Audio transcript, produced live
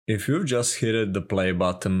If you've just hit the play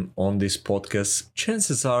button on this podcast,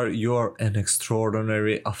 chances are you're an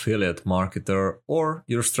extraordinary affiliate marketer or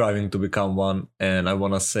you're striving to become one. And I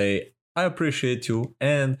want to say, I appreciate you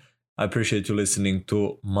and I appreciate you listening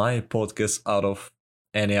to my podcast out of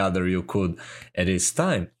any other you could at this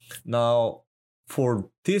time. Now, for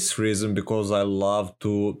this reason, because I love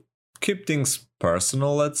to keep things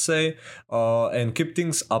personal, let's say, and keep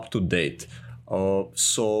things up to date.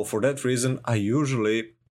 So for that reason, I usually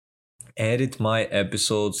edit my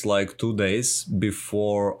episodes like 2 days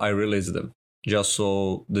before I release them, just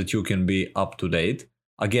so that you can be up to date.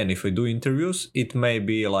 Again, if I do interviews, it may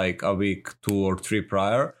be like a week, 2 or 3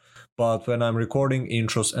 prior. But when I'm recording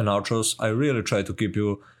intros and outros, I really try to keep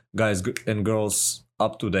you guys and girls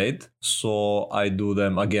up to date. So I do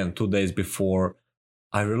them again 2 days before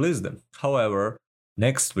I release them. However,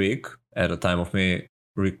 next week, at the time of me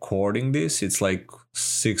recording this, it's like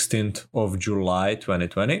 16th of July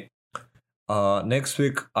 2020. Next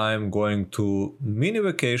week I'm going to mini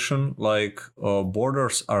vacation. Like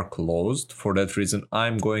borders are closed. For that reason,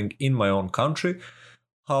 I'm going in my own country.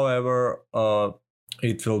 However,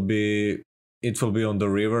 it will be on the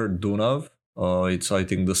river Dunav. It's I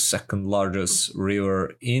think the second largest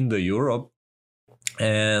river in the Europe,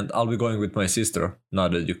 and I'll be going with my sister.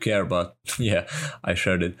 Not that you care, but yeah, I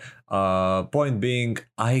shared it. Point being,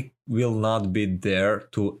 I will not be there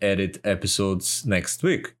to edit episodes next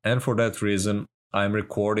week, and for that reason, I'm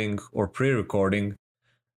recording or pre-recording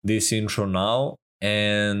this intro now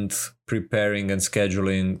and preparing and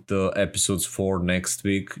scheduling the episodes for next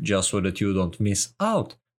week, just so that you don't miss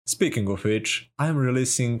out. Speaking of which, I'm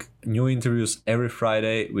releasing new interviews every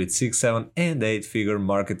Friday with 6, 7, and 8 figure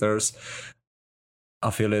marketers,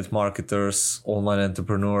 affiliate marketers, online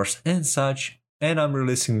entrepreneurs, and such. And I'm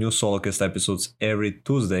releasing new Solocast episodes every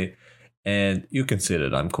Tuesday. And you can see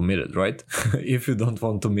that I'm committed, right? If you don't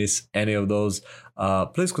want to miss any of those,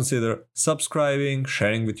 please consider subscribing,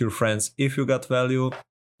 sharing with your friends if you got value,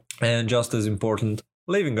 and just as important,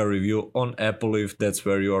 leaving a review on Apple if that's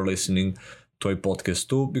where you are listening to a podcast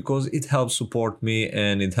too, because it helps support me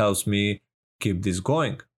and it helps me keep this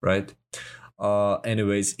going, right?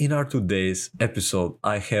 Anyways, in our today's episode,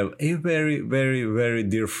 I have a very, very, very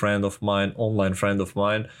dear friend of mine, online friend of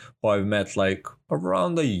mine, who I've met like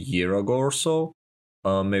around a year ago or so,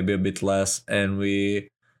 maybe a bit less, and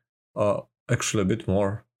we, actually a bit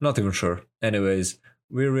more, not even sure. Anyways,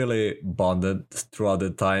 we really bonded throughout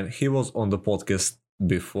the time. He was on the podcast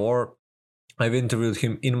before. I've interviewed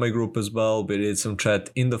him in my group as well. We did some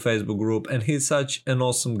chat in the Facebook group, and he's such an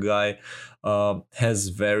awesome guy. Has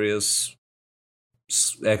various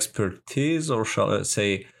expertise, or shall I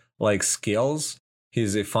say like skills.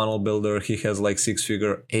 He's a funnel builder. He has like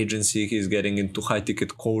 6-figure agency. He's getting into high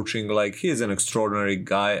ticket coaching. Like, he's an extraordinary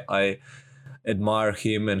guy. I admire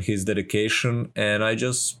him and his dedication, and I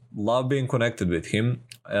just love being connected with him.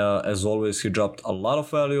 As always, he dropped a lot of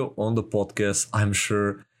value on the podcast. I'm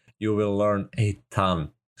sure you will learn a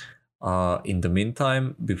ton. In the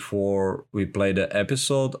meantime, before we play the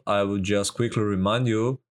episode, I would just quickly remind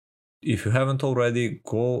you, if you haven't already,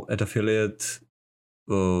 go at Affiliate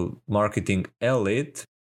Marketing Elite.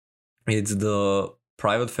 It's the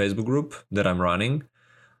private Facebook group that I'm running.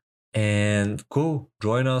 And go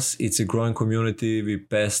join us. It's a growing community. We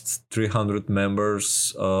passed 300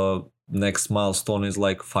 members. Next milestone is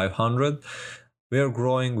like 500. We are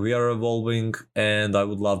growing, we are evolving, and I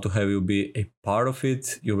would love to have you be a part of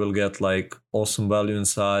it. You will get like awesome value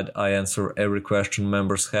inside. I answer every question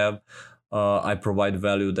members have. I provide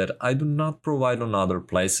value that I do not provide on other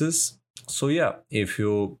places. So yeah, if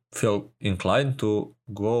you feel inclined to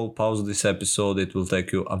go pause this episode, it will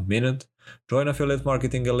take you a minute. Join Affiliate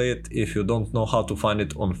Marketing Elite. If you don't know how to find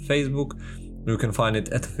it on Facebook, you can find it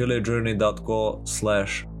at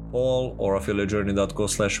affiliatejourney.co/Paul or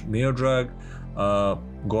affiliatejourney.co/Miodrag.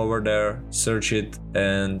 Go over there, search it,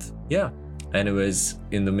 and yeah. Anyways,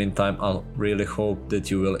 in the meantime, I'll really hope that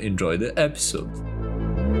you will enjoy the episode.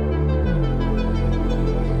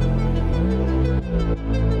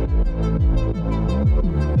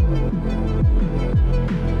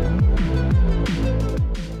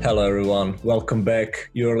 Hello everyone, welcome back.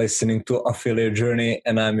 You're listening to Affiliate Journey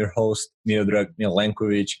and I'm your host, Miodrag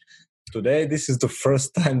Milenkovic. Today, this is the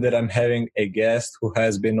first time that I'm having a guest who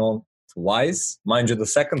has been on twice. Mind you, the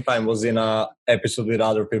second time was in a episode with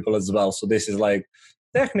other people as well. So this is like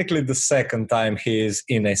technically the second time he's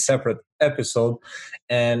in a separate episode.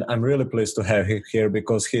 And I'm really pleased to have him here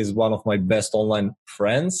because he's one of my best online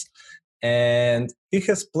friends. And he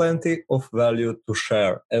has plenty of value to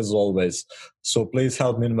share, as always. So please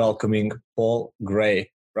help me in welcoming Paul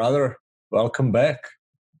Gray. Brother, welcome back.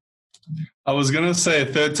 I was going to say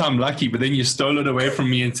third time lucky, but then you stole it away from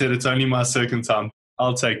me and said it's only my second time.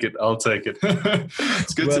 I'll take it.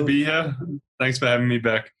 It's good to be here. Thanks for having me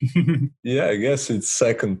back. Yeah, I guess it's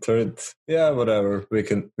second, third. Yeah, whatever. We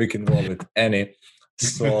can roll with any.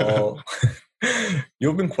 So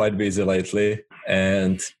you've been quite busy lately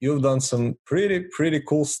and you've done some pretty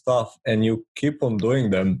cool stuff and you keep on doing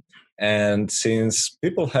them. And since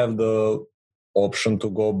people have the option to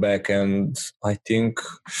go back, and I think,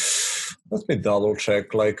 let me double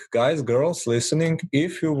check, like guys, girls listening,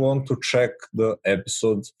 if you want to check the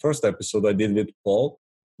first episode I did with Paul,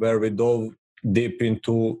 where we dove deep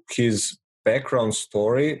into his background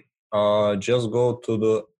story, just go to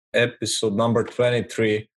the episode number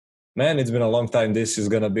 23. Man, it's been a long time. This is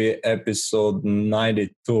gonna be episode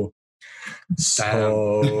 92.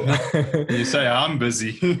 So you say I'm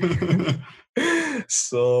busy.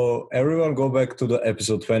 So everyone go back to the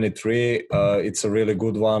episode 23. It's a really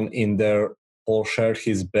good one. In there, Paul shared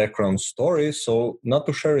his background story. So not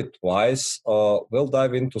to share it twice, we'll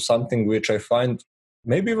dive into something which I find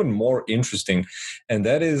maybe even more interesting. And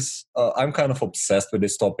that is, I'm kind of obsessed with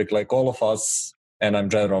this topic, like all of us, and I'm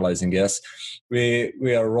generalizing, yes. We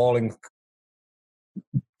are rolling,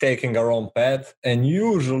 taking our own path, and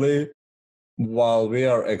usually while we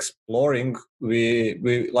are exploring,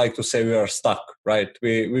 we like to say we are stuck, right?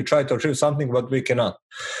 We try to achieve something, but we cannot.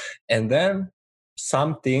 And then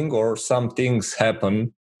something or some things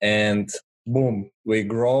happen, and boom, we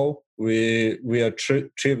grow, we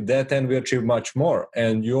achieve that, and we achieve much more.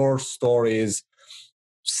 And your story is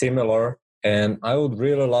similar. And I would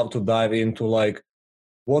really love to dive into like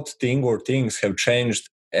what thing or things have changed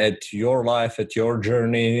at your life, at your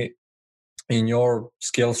journey, in your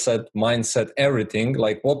skill set, mindset, everything.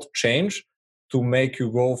 Like what changed to make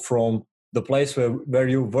you go from the place where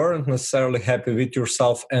you weren't necessarily happy with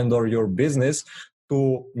yourself and or your business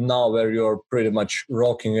to now where you're pretty much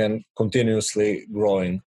rocking and continuously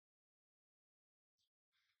growing?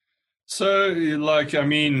 So, like, I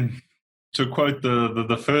mean, to quote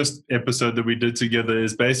the first episode that we did together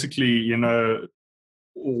is basically, you know,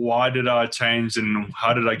 why did I change and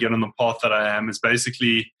how did I get on the path that I am? It's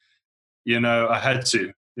basically, you know, I had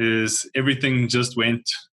to. Is everything just went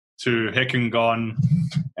to heck and gone,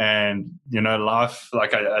 and you know, life,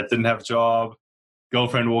 like I didn't have a job,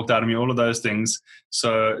 girlfriend walked out of me, all of those things.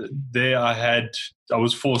 So there, I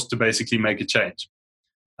was forced to basically make a change,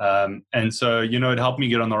 and so you know, it helped me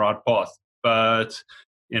get on the right path. But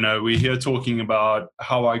you know, we're here talking about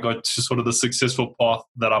how I got to sort of the successful path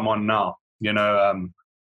that I'm on now. You know,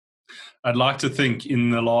 I'd like to think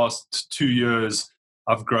in the last 2 years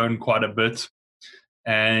I've grown quite a bit,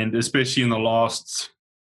 and especially in the last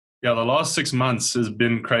 6 months has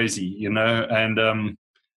been crazy, you know. And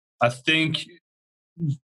I think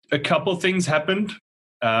a couple things happened,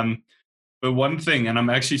 but one thing, and I'm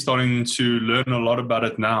actually starting to learn a lot about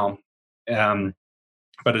it now,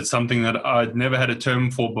 but it's something that I'd never had a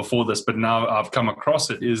term for before this, but now I've come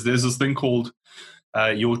across it, is there's this thing called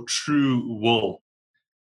your true will.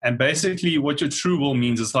 And basically what your true will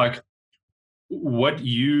means is like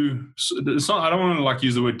it's not, I don't want to like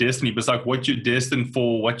use the word destiny, but it's like what you're destined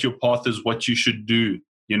for, what your path is, what you should do,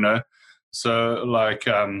 you know. So like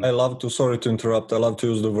sorry to interrupt, I love to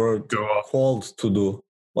use the word called to do,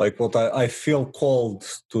 like what I feel called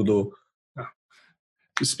to do.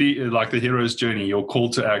 Speak like the hero's journey, your call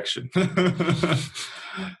to action.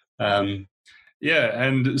 Yeah,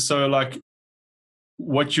 and so like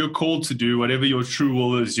what you're called to do, whatever your true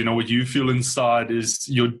will is, you know, what you feel inside is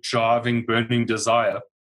your driving, burning desire,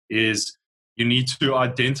 is you need to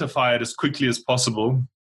identify it as quickly as possible,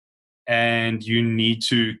 and you need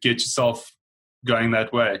to get yourself going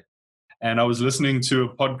that way. And I was listening to a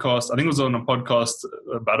podcast, I think it was on a podcast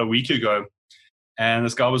about a week ago, and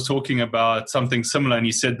this guy was talking about something similar, and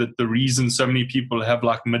he said that the reason so many people have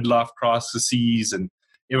like midlife crises and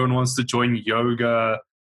everyone wants to join yoga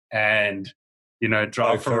and, you know,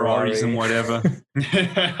 drive Ferraris and whatever.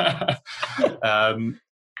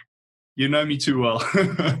 You know me too well.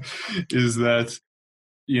 Is that,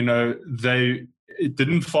 you know, it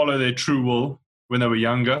didn't follow their true will when they were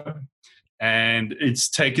younger, and it's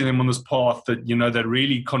taken them on this path that, you know, they're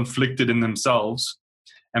really conflicted in themselves,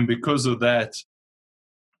 and because of that,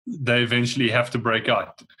 they eventually have to break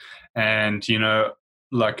out. And you know,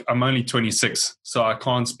 like I'm only 26, so I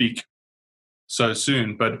can't speak so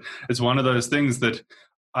soon, but it's one of those things that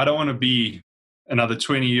I don't want to be another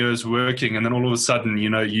 20 years working and then all of a sudden, you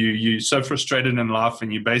know, you're so frustrated in life,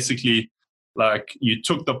 and you basically like you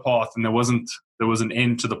took the path and there was an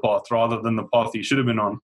end to the path rather than the path you should have been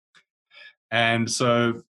on. And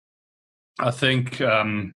so I think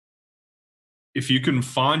if you can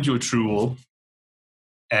find your true will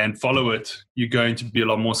and follow it, you're going to be a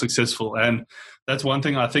lot more successful. And that's one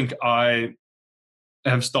thing I think I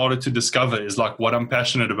have started to discover is like what I'm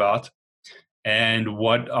passionate about and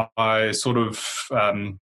what I sort of,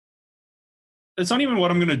 it's not even what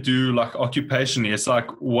I'm going to do like occupationally. It's like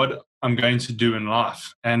what I'm going to do in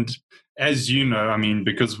life. And as you know, I mean,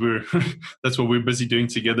 because we're, that's what we're busy doing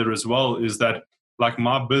together as well, is that like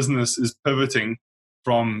my business is pivoting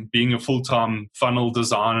from being a full-time funnel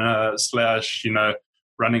designer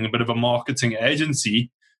 / running a bit of a marketing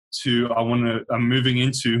agency to I'm moving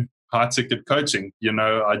into high ticket coaching.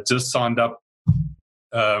 I just signed up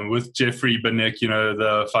with Jeffrey Benick,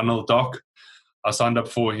 the funnel doc. I signed up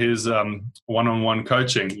for his one-on-one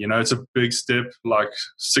coaching. It's a big step, like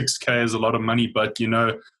 $6,000 is a lot of money, but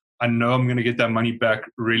I know I'm going to get that money back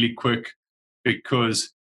really quick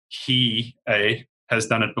because he has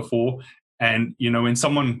done it before. And, when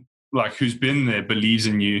someone like who's been there believes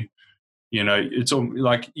in you, it's all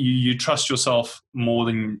like you trust yourself more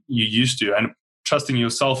than you used to. And trusting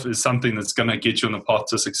yourself is something that's going to get you on the path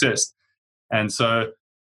to success. And so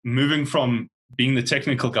moving from being the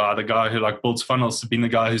technical guy, the guy who like builds funnels, to being the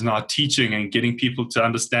guy who's now teaching and getting people to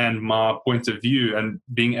understand my point of view and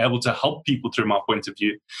being able to help people through my point of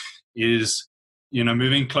view is,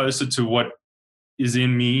 moving closer to what is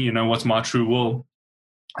in me, what's my true will.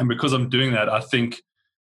 And because I'm doing that, I think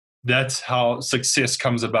that's how success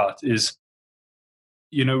comes about is,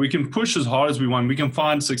 we can push as hard as we want. We can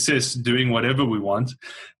find success doing whatever we want.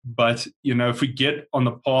 But, if we get on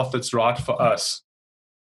the path that's right for us,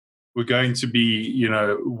 we're going to be,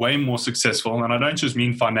 way more successful. And I don't just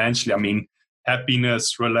mean financially. I mean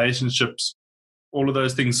happiness, relationships, all of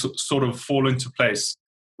those things sort of fall into place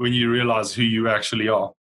when you realize who you actually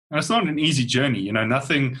are. And it's not an easy journey.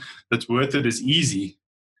 Nothing that's worth it is easy.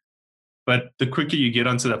 But the quicker you get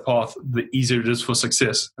onto that path, the easier it is for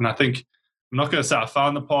success. And I think I'm not going to say I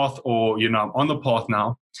found the path or, I'm on the path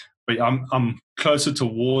now, but I'm closer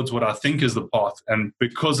towards what I think is the path. And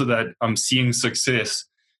because of that, I'm seeing success,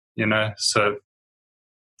 so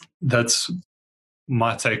that's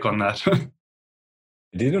my take on that. I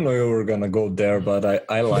didn't know you were going to go there, but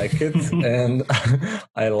I like it. And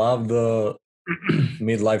I love the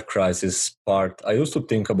midlife crisis part. I used to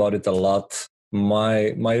think about it a lot.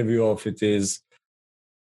 My view of it is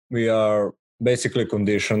we are basically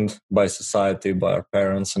conditioned by society, by our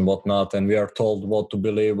parents and whatnot, and we are told what to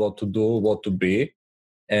believe, what to do, what to be.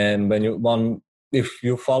 And if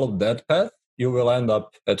you follow that path, you will end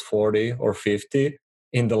up at 40 or 50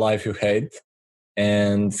 in the life you hate,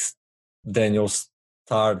 and then you'll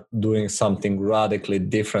start doing something radically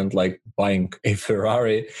different, like buying a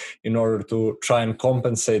Ferrari, in order to try and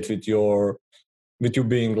compensate with you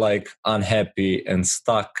being like unhappy and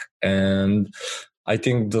stuck. And I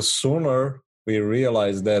think the sooner we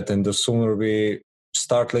realize that, and the sooner we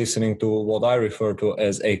start listening to what I refer to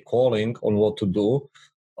as a calling on what to do,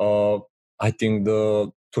 I think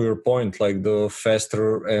to your point, like the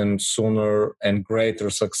faster and sooner and greater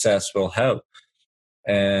success we'll have.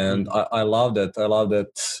 And I love that. I love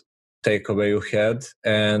that takeaway you had.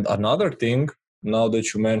 And another thing, now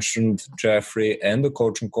that you mentioned Jeffrey and the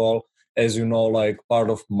coaching call, as you know, like part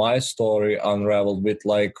of my story unraveled with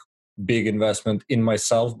like big investment in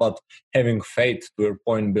myself, but having faith, to your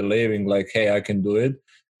point, believing like, hey, I can do it.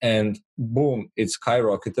 And boom, it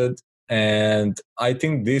skyrocketed. And I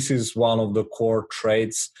think this is one of the core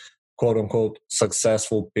traits, quote unquote,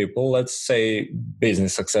 successful people, let's say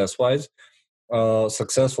business success wise,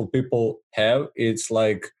 successful people have. It's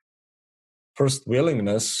like first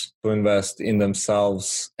willingness to invest in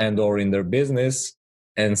themselves and or in their business.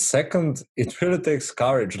 And second, it really takes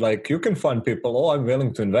courage. Like you can find people, I'm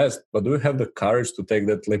willing to invest, but do you have the courage to take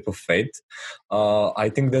that leap of faith?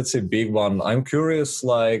 I think that's a big one. I'm curious,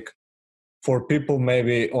 like for people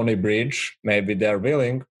maybe on a bridge, maybe they're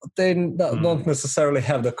willing, but they don't necessarily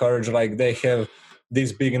have the courage. Like they have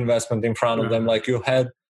this big investment in front of them, like you had,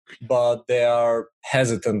 but they are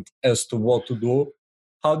hesitant as to what to do.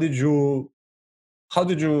 How did you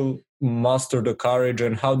master the courage,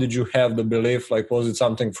 and how did you have the belief? Like, was it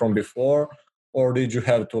something from before, or did you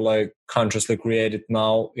have to like consciously create it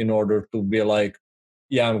now in order to be like,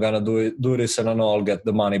 yeah, I'm gonna do this, and I know I'll get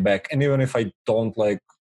the money back, and even if I don't, like,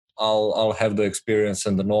 I'll have the experience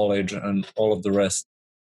and the knowledge and all of the rest?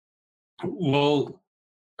 Well,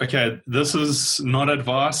 okay, this is not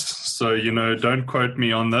advice, so don't quote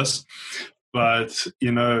me on this, but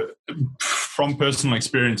from personal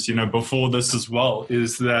experience, before this as well,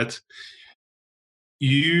 is that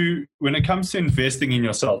when it comes to investing in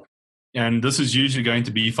yourself, and this is usually going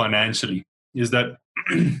to be financially, is that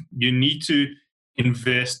you need to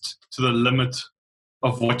invest to the limit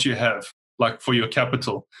of what you have, like for your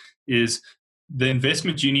capital, is the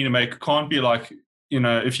investment you need to make can't be like,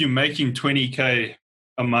 if you're making 20K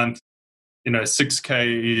a month,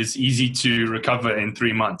 6K is easy to recover in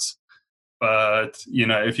 3 months. But,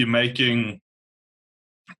 if you're making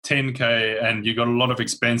 10K and you got a lot of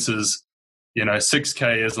expenses,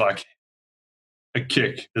 6K is like a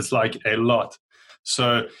kick. It's like a lot.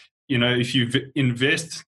 So, if you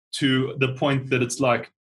invest to the point that it's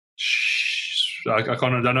like, I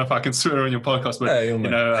don't know if I can swear on your podcast, but I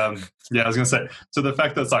was gonna say. So the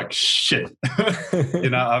fact that it's like shit,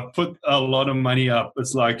 I've put a lot of money up.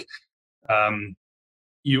 It's like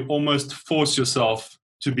you almost force yourself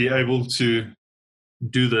to be able to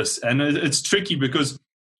do this, and it's tricky because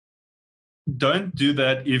don't do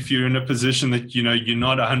that if you're in a position that you're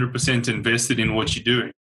not 100% invested in what you're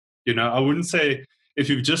doing. I wouldn't say if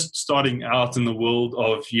you're just starting out in the world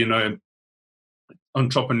of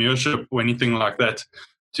entrepreneurship or anything like that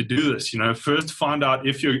to do this. First find out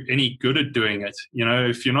if you're any good at doing it.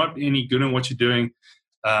 If you're not any good at what you're doing,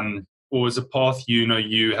 or is a path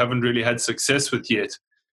you haven't really had success with yet,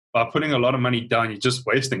 by putting a lot of money down, you're just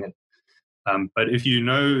wasting it. But if you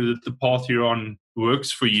know that the path you're on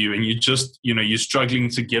works for you and you just you're struggling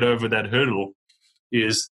to get over that hurdle,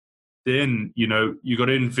 then you got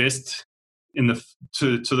to invest in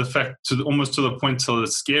almost to the point till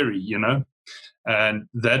it's scary, and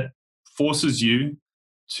that forces you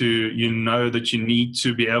to that you need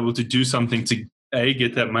to be able to do something to A,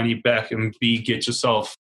 get that money back, and B, get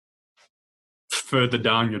yourself further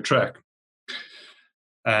down your track.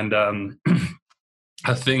 And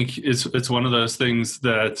I think it's one of those things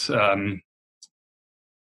that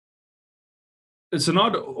it's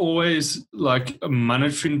not always like a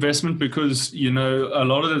monetary investment, because a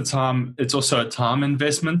lot of the time it's also a time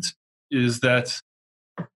investment. Is that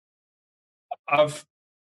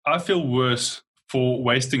I feel worse for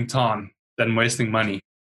wasting time than wasting money,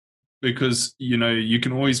 because you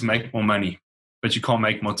can always make more money, but you can't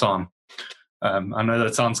make more time. I know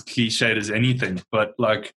that sounds cliched as anything, but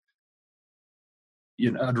like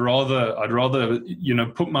I'd rather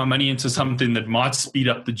put my money into something that might speed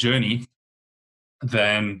up the journey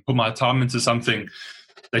than put my time into something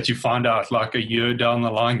that you find out like a year down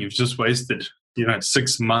the line you've just wasted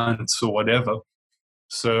 6 months or whatever.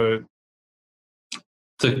 So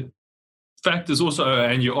the fact is also,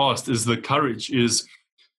 and you asked, is the courage is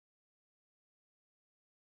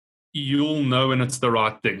you'll know when it's the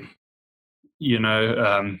right thing.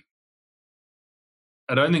 I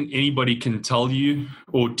don't think anybody can tell you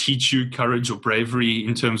or teach you courage or bravery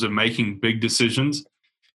in terms of making big decisions.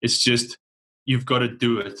 It's just you've got to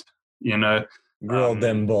do it. Grow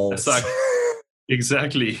them balls. It's like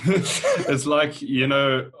exactly. It's like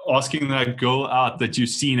asking that girl out that you've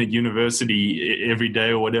seen at university every day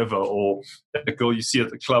or whatever, or that girl you see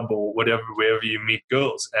at the club or whatever, wherever you meet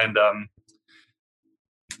girls. And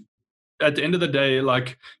at the end of the day,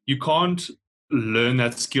 like, you can't learn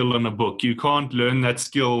that skill in a book. You can't learn that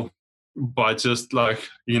skill by just like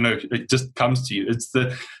it just comes to you.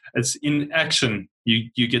 It's in action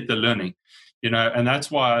you get the learning, and that's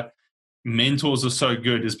why mentors are so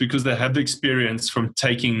good, is because they have the experience from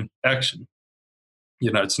taking action.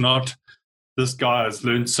 It's not this guy has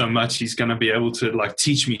learned so much, he's going to be able to like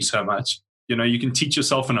teach me so much. You can teach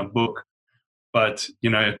yourself in a book, but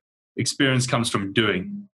experience comes from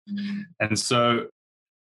doing. And so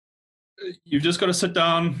you've just got to sit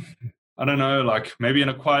down, I don't know, like maybe in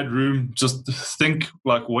a quiet room, just think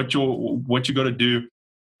like what you got to do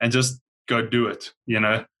and just go do it.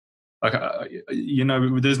 Like,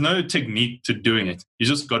 there's no technique to doing it. You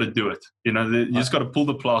just got to do it. You just got to pull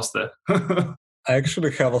the plaster. I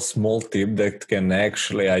actually have a small tip that can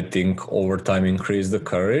actually, I think, over time increase the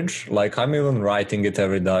courage. Like, I'm even writing it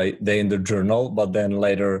every day in the journal, but then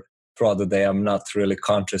later throughout the day, I'm not really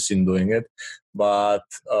conscious in doing it. But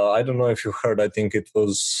I don't know if you heard, I think it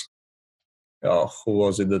was, who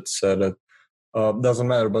was it that said it? Doesn't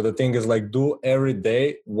matter, but the thing is, like, do every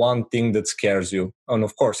day one thing that scares you. And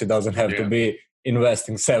of course, it doesn't have to be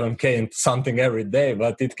investing 7K into something every day,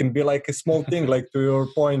 but it can be like a small thing, like to your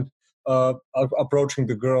point, approaching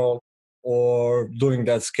the girl, or doing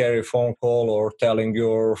that scary phone call, or telling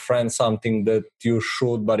your friend something that you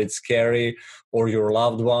should, but it's scary, or your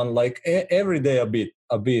loved one, like every day a bit.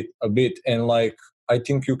 And like, I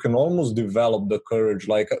think you can almost develop the courage,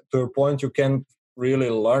 like to your point, you can really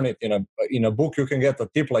learn it in a book. You can get a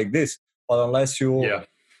tip like this, but unless you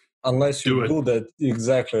do that,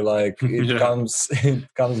 exactly, like it comes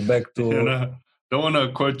back to don't want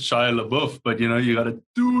to quote Shia LaBeouf, but you got to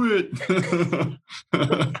do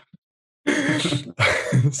it.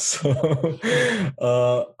 So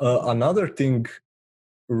another thing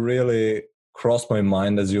really crossed my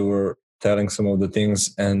mind as you were telling some of the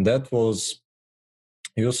things, and that was,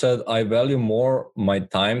 you said, I value more my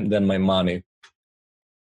time than my money.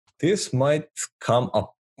 This might come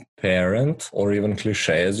apparent or even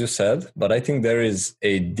cliche, as you said, but I think there is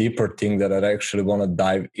a deeper thing that I actually want to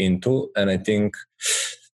dive into. And I think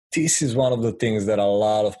this is one of the things that a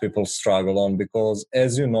lot of people struggle on, because,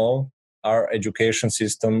 as you know, our education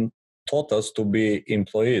system taught us to be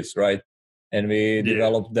employees, right? And we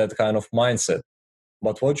developed that kind of mindset.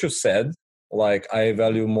 But what you said, like, I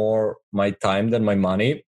value more my time than my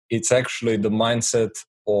money, it's actually the mindset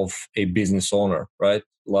of a business owner, right?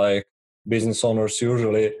 Like, business owners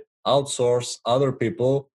usually outsource other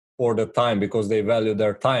people for the time because they value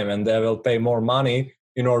their time, and they will pay more money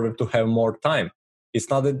in order to have more time. It's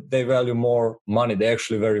not that they value more money, they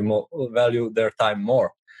actually value their time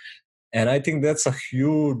more. And I think that's a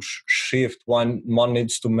huge shift one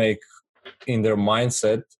needs to make in their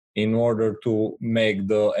mindset in order to make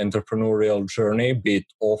the entrepreneurial journey, be it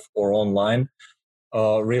off or online,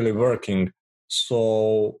 really working.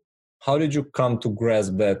 So, how did you come to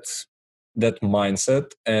grasp that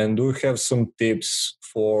mindset? And do you have some tips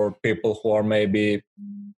for people who are maybe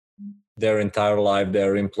their entire life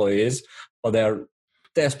they're employees, but they're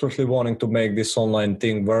desperately wanting to make this online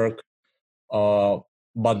thing work, uh,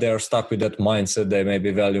 but they're stuck with that mindset? They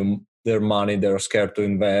maybe value their money, they're scared to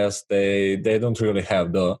invest, they don't really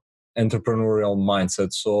have the entrepreneurial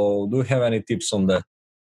mindset. So do you have any tips on that?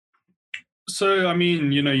 So, I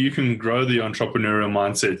mean, you can grow the entrepreneurial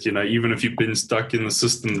mindset, even if you've been stuck in the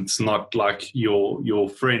system, it's not like your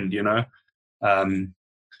friend, Um,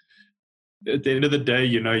 at the end of the day,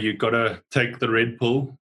 you got to take the red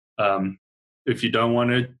pill. If you don't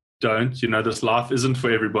want it, don't. This life isn't for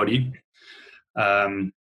everybody.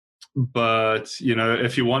 Um, but,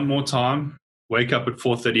 if you want more time, wake up at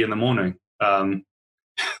 4:30 in the morning.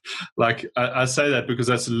 Like I say that because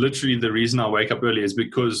that's literally the reason I wake up early, is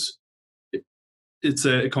because it's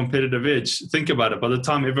a competitive edge. Think about it. By the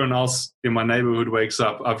time everyone else in my neighborhood wakes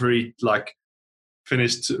up, I've already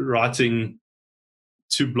finished writing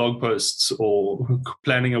 2 blog posts, or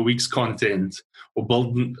planning a week's content, or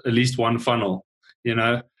building at least one funnel,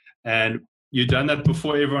 and you've done that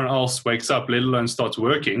before everyone else wakes up, let alone starts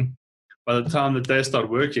working. By the time that they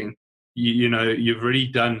start working, you've already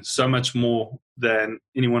done so much more than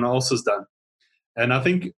anyone else has done. And I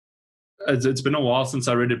think it's been a while since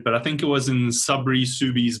I read it, but I think it was in Sabri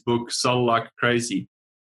Subi's book, Sell Like Crazy,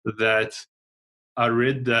 that I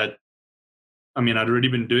read that. I mean, I'd already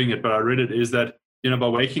been doing it, but I read it is that, by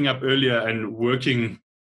waking up earlier and working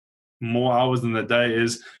more hours in the day,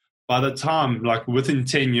 is by the time, like within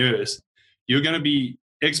 10 years, you're going to be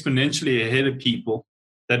exponentially ahead of people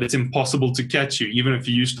that it's impossible to catch you, even if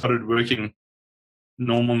you started working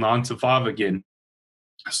normal 9 to 5 again.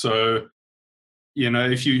 So,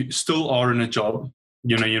 if you still are in a job,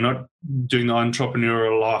 you're not doing the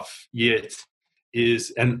entrepreneurial life yet,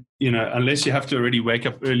 and unless you have to already wake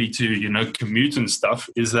up early to commute and stuff,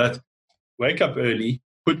 is that wake up early,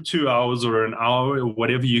 put 2 hours or an hour or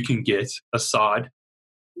whatever you can get aside,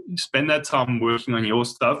 spend that time working on your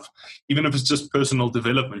stuff, even if it's just personal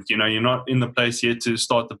development. You're not in the place yet to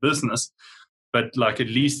start the business, but at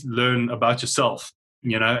least learn about yourself,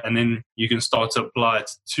 and then you can start to apply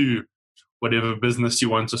it to whatever business you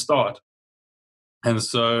want to start. And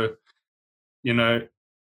so,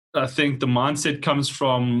 I think the mindset comes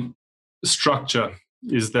from structure,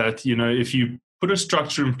 is that, if you put a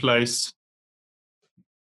structure in place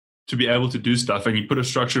to be able to do stuff, and you put a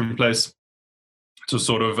structure in place to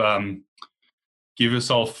sort of give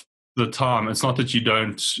yourself the time, it's not that you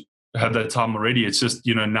don't have that time already. It's just,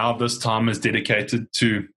 now this time is dedicated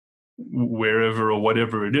to wherever or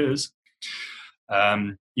whatever it is.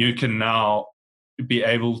 You can now be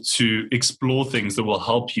able to explore things that will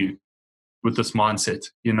help you with this mindset.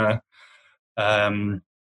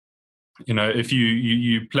 If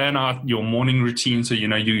you plan out your morning routine, so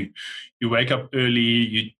you wake up early,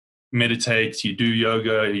 you meditate, you do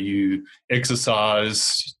yoga, you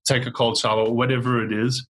exercise, take a cold shower, whatever it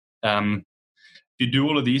is. If you do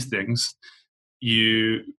all of these things,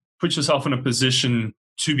 you put yourself in a position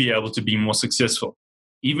to be able to be more successful,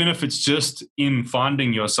 even if it's just in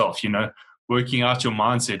finding yourself, working out your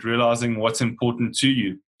mindset, realizing what's important to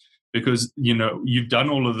you, because you've done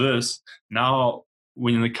all of this. Now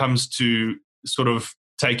when it comes to sort of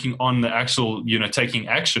taking on the actual, taking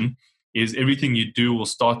action, is everything you do will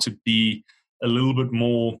start to be a little bit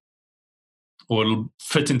more, or it'll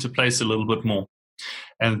fit into place a little bit more.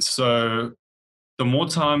 And so the more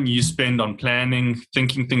time you spend on planning,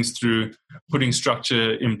 thinking things through, putting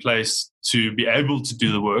structure in place to be able to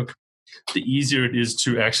do the work, the easier it is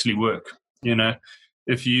to actually work. You know,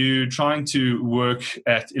 if you're trying to work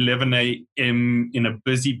at 11 a.m. in a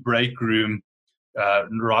busy break room,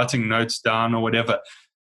 writing notes down or whatever,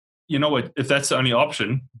 you know what? If that's the only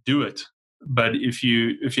option, do it. But if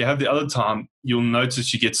you have the other time, you'll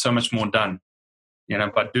notice you get so much more done. You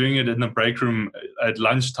know, by doing it in the break room at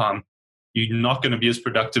lunchtime, you're not going to be as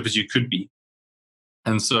productive as you could be.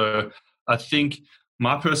 And so I think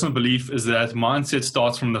my personal belief is that mindset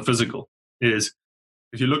starts from the physical. Is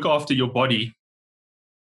if you look after your body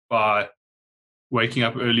by waking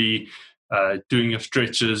up early, doing your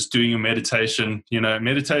stretches, doing your meditation. You know,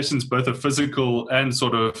 meditation is both a physical and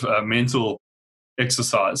sort of mental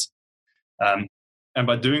exercise. And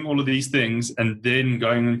by doing all of these things and then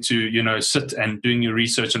going to, you know, sit and doing your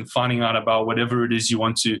research and finding out about whatever it is you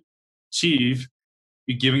want to achieve,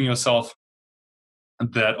 you're giving yourself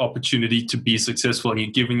that opportunity to be successful, and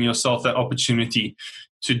you're giving yourself that opportunity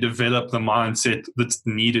to develop the mindset that's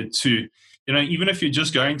needed to, you know, even if you're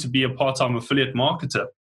just going to be a part-time affiliate marketer,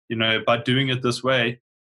 you know, by doing it this way,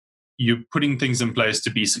 you're putting things in place to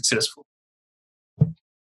be successful.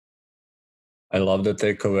 I love the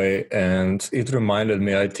takeaway, and it reminded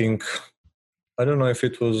me, I think, I don't know if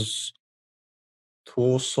it was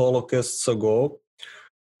 2 solo casts ago,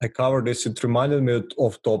 I covered this. It reminded me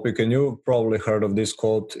of topic, and you've probably heard of this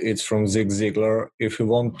quote. It's from Zig Ziglar. If you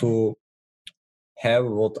want to have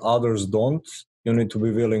what others don't, you need to be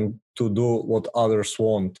willing to do what others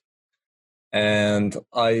want. And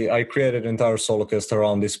I created an entire solo cast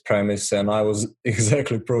around this premise, and I was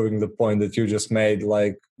exactly proving the point that you just made.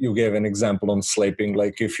 Like, you gave an example on sleeping,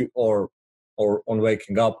 like if you or on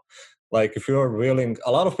waking up. Like, if you're willing,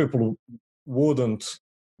 a lot of people wouldn't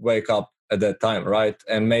wake up at that time, right?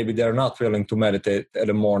 And maybe they're not willing to meditate at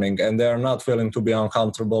the morning, and they're not willing to be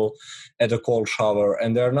uncomfortable at a cold shower,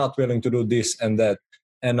 and they're not willing to do this and that.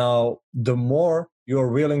 And now the more you're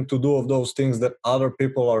willing to do of those things that other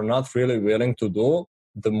people are not really willing to do,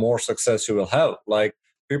 the more success you will have. Like,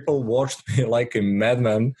 people watched me like a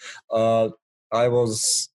madman. I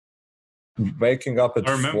was waking up at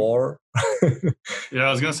 4. Yeah,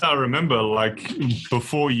 I was gonna say, I remember, like,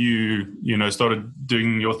 before you started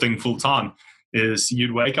doing your thing full time, is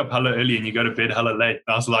you'd wake up hella early and you go to bed hella late.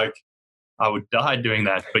 I was like, I would die doing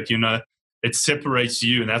that, but you know, it separates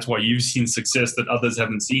you, and that's why you've seen success that others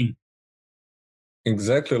haven't seen.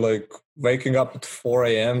 Exactly, like waking up at 4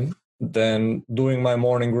 a.m., then doing my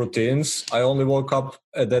morning routines. I only woke up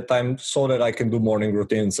at that time so that I can do morning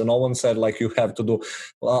routines. And no one said, like, you have to do.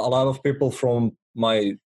 A lot of people from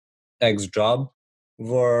my ex-job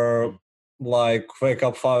were like, wake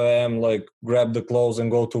up 5 a.m., like grab the clothes and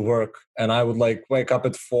go to work. And I would like wake up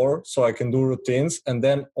at 4 so I can do routines. And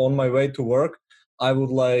then on my way to work, I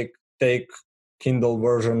would like take Kindle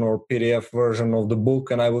version or PDF version of the book,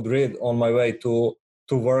 and I would read on my way to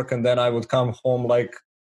work, and then I would come home. Like,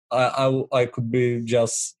 I could be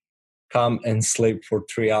just come and sleep for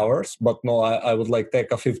 3 hours, but no, I would like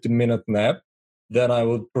take a 15-minute nap. Then I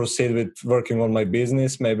would proceed with working on my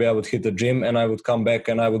business. Maybe I would hit the gym, and I would come back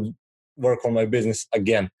and I would work on my business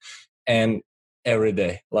again. And every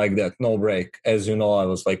day like that, no break. As you know, I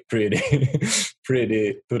was like pretty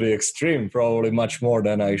to the extreme, probably much more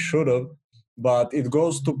than I should have. But it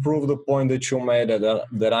goes to prove the point that you made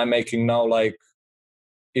that I'm making now. Like,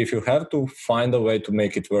 if you have to find a way to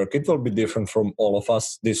make it work, it will be different from all of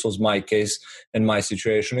us. This was my case and my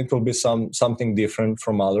situation. It will be something different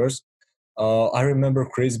from others. I remember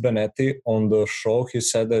Chris Benetti on the show. He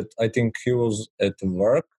said that I think he was at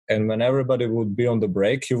work, and when everybody would be on the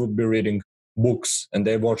break, he would be reading books, and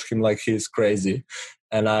they watched him like he's crazy.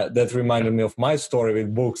 And that reminded me of my story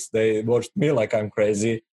with books. They watched me like I'm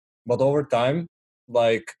crazy. But over time,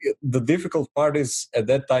 like, the difficult part is at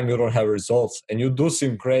that time you don't have results, and you do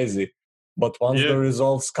seem crazy. But once the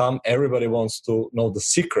results come, everybody wants to know the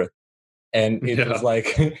secret. And it was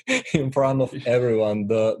like in front of everyone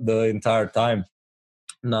the entire time.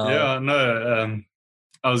 Now,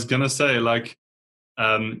 I was gonna say, like,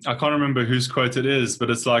 I can't remember whose quote it is,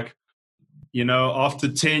 but it's like, you know,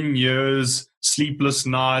 after 10 years, sleepless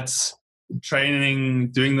nights,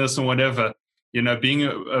 training, doing this and whatever, you know, being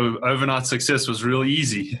a overnight success was real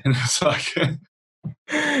easy. And it's like,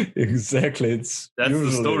 exactly, that's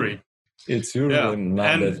the story. It's usually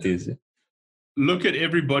not that easy. Look at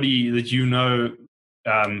everybody that you know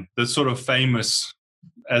that's sort of famous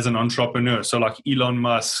as an entrepreneur. So like Elon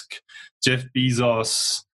Musk, Jeff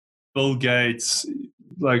Bezos, Bill Gates,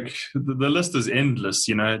 like the list is endless.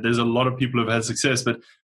 You know, there's a lot of people who've had success, but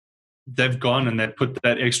they've gone and they've put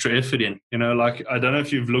that extra effort in. Like, I don't know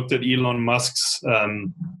if you've looked at Elon Musk's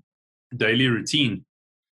daily routine,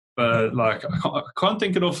 but like, I can't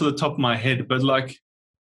think it off the top of my head, but like,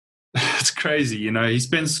 it's crazy. He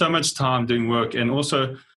spends so much time doing work, and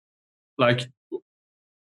also like,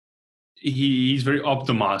 he's very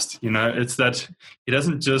optimized. It's that he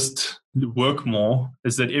doesn't just work more,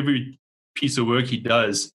 it's that every piece of work he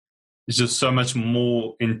does is just so much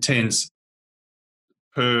more intense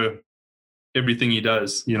per everything he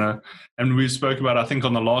does. And we spoke about, I think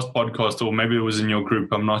on the last podcast, or maybe it was in your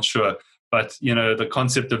group, I'm not sure, but the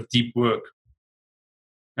concept of deep work,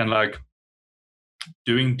 and like,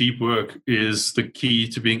 doing deep work is the key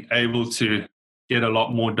to being able to get a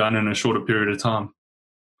lot more done in a shorter period of time.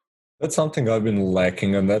 That's something I've been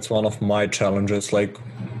lacking, and that's one of my challenges. Like,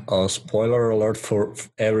 spoiler alert for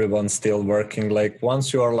everyone still working. Like,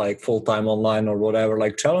 once you are like full-time online or whatever,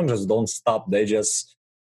 like, challenges don't stop. They just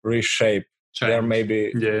reshape. They're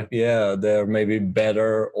maybe they're maybe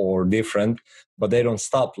better or different, but they don't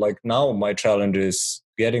stop. Like, now my challenge is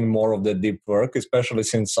getting more of the deep work, especially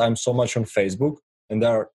since I'm so much on Facebook and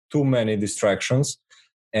there are too many distractions,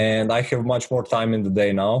 and I have much more time in the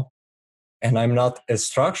day now, and I'm not as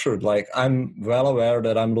structured. Like, I'm well aware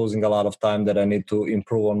that I'm losing a lot of time, that I need to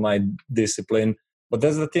improve on my discipline. But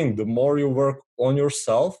that's the thing, the more you work on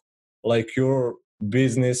yourself, like, your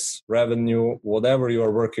business, revenue, whatever you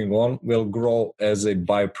are working on will grow as a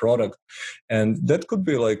byproduct. And that could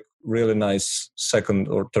be like really nice second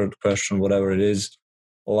or third question, whatever it is.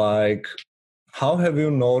 Like, how have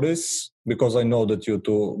you noticed, because I know that you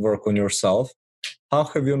two work on yourself, how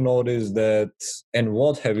have you noticed that, and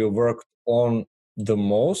what have you worked on the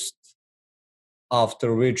most,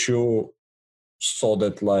 after which you saw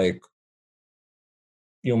that like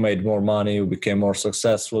you made more money, you became more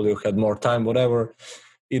successful, you had more time, whatever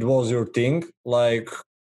it was your thing? Like,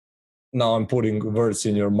 now I'm putting words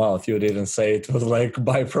in your mouth. You didn't say it was like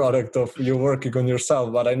byproduct of you working on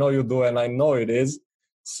yourself, but I know you do, and I know it is.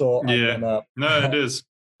 So no, it is.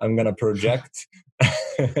 I'm gonna project,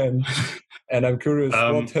 and I'm curious,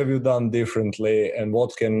 what have you done differently, and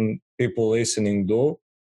what can people listening do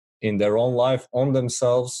in their own life, on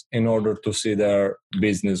themselves, in order to see their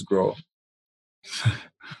business grow?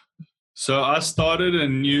 So I started a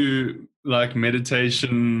new like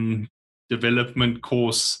meditation development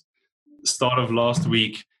course start of last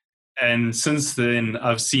week, and since then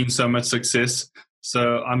I've seen so much success.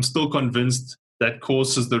 So I'm still convinced that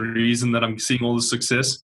course is the reason that I'm seeing all the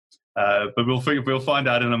success. But we'll find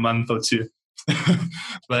out in a month or two.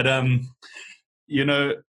 But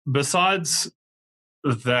besides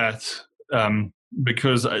that,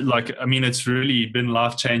 because it's really been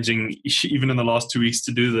life-changing even in the last 2 weeks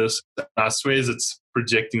to do this. I swear it's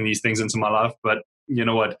projecting these things into my life, but you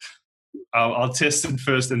know what, I'll test it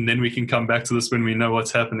first, and then we can come back to this when we know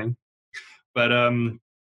what's happening. But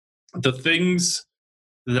the things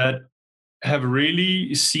that have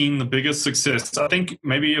really seen the biggest success, I think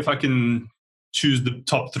maybe if I can choose the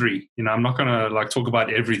top three, I'm not going to like talk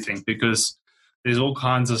about everything, because there's all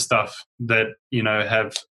kinds of stuff that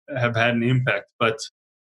have had an impact, but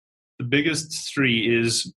the biggest three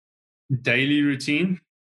is daily routine,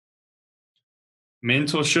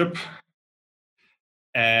 mentorship,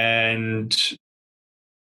 and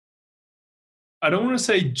I don't want to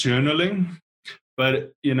say journaling,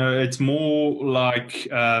 but it's more like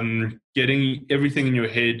getting everything in your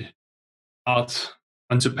head out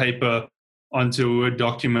onto paper, onto a Word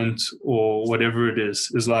document, or whatever it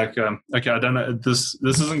is like, okay, I don't know, this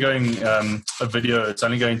isn't going a video, it's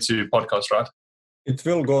only going to podcast, right? It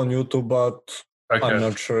will go on YouTube, but okay. I'm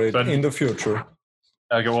not sure in the future.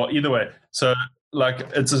 Okay, well, either way. So like,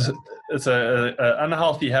 it's a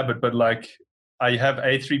unhealthy habit, but like, I have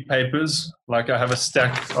A3 papers. Like, I have a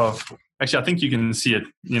stack of, actually I think you can see it,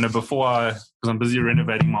 because I'm busy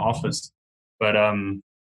renovating my office. But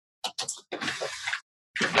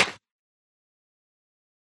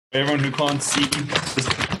everyone who can't see, just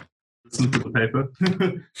listen to the paper,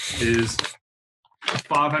 is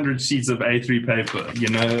 500 sheets of A3 paper.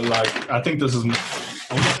 Like, I think this is,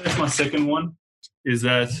 I want to say it's my second one, is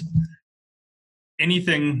that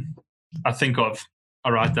anything I think of, I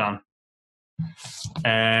write down.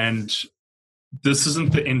 And this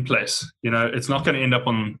isn't the end place. It's not going to end up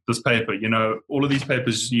on this paper. All of these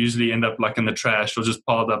papers usually end up like in the trash, or just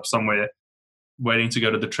piled up somewhere waiting to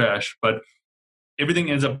go to the trash. But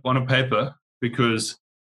everything ends up on a paper, because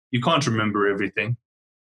you can't remember everything.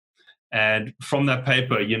 And from that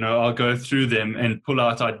paper, I'll go through them and pull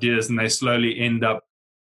out ideas, and they slowly end up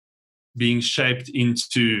being shaped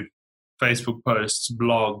into Facebook posts,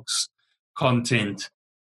 blogs, content.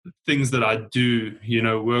 things that I do,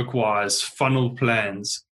 work-wise, funnel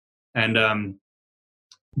plans, and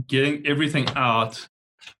getting everything out,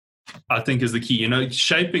 I think is the key.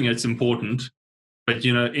 Shaping it's important, but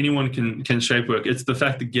anyone can shape work. It's the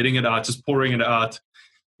fact that getting it out, just pouring it out,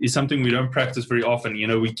 is something we don't practice very often.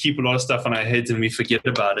 We keep a lot of stuff on our heads and we forget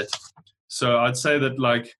about it. So I'd say that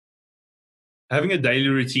like having a daily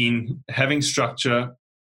routine, having structure,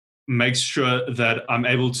 makes sure that I'm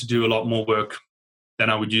able to do a lot more work than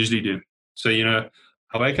I would usually do. So,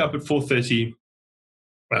 I wake up at 4:30,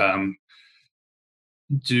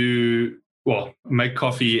 make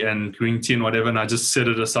coffee and green tea and whatever, and I just set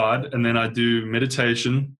it aside. And then I do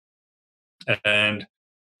meditation and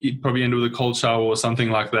probably end with a cold shower or something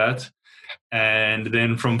like that. And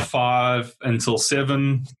then from 5 until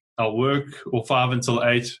 7, I'll work, or 5 until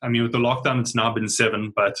 8. I mean, with the lockdown, it's now been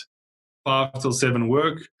 7, but 5 till 7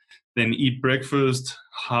 work, then eat breakfast,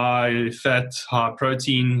 high fat, high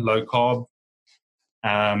protein, low carb,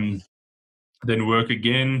 then work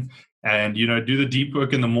again, and do the deep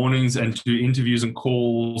work in the mornings and do interviews and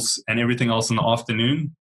calls and everything else in the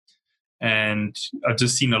afternoon. And I've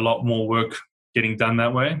just seen a lot more work getting done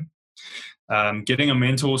that way. Getting a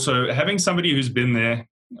mentor, so having somebody who's been there,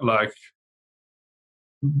 like,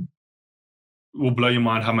 will blow your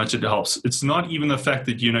mind how much it helps. It's not even the fact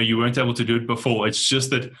that you weren't able to do it before. It's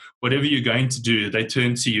just that whatever you're going to do, they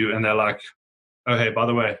turn to you and they're like, oh, hey, by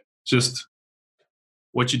the way, just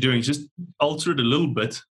what you're doing, just alter it a little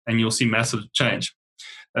bit and you'll see massive change.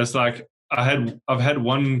 It's like I've had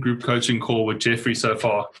one group coaching call with Jeffrey so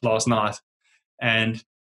far last night, and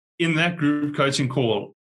in that group coaching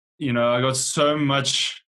call, I got so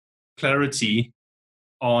much clarity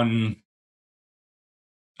on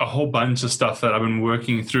a whole bunch of stuff that I've been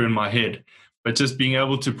working through in my head. But just being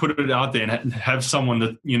able to put it out there and have someone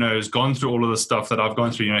that, has gone through all of the stuff that I've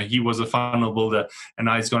gone through. He was a funnel builder and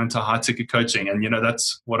now he's gone into high ticket coaching, and,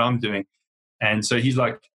 that's what I'm doing. And so he's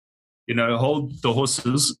like, hold the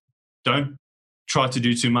horses, don't try to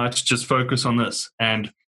do too much, just focus on this.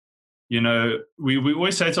 And, we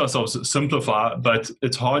always say to ourselves, simplify, but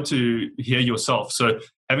it's hard to hear yourself. So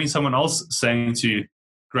having someone else saying to you,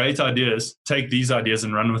 great ideas, take these ideas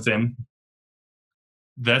and run with them,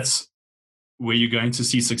 that's where you're going to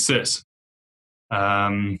see success.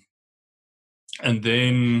 And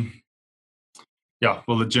then,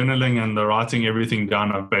 the journaling and the writing everything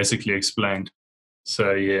down, I've basically explained.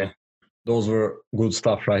 So, yeah. Those were good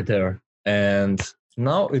stuff right there. And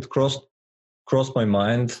now it crossed my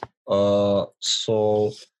mind.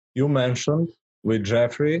 So you mentioned with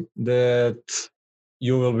Jeffrey that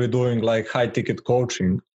you will be doing like high ticket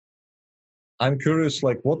coaching. I'm curious,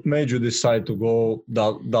 like, what made you decide to go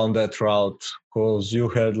down that route? Because you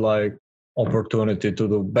had like opportunity to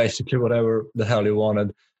do basically whatever the hell you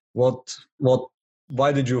wanted.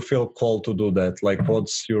 Why did you feel called to do that? Like,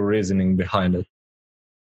 what's your reasoning behind it?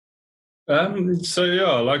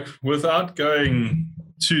 Like, without going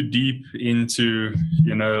too deep into,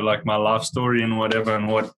 like my life story and whatever, and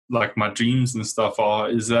what like my dreams and stuff are,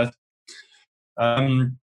 is that, I've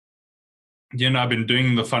been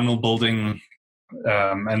doing the funnel building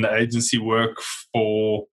and the agency work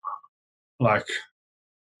for like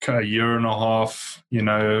a year and a half,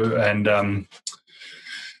 and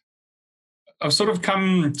I've sort of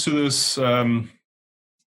come to this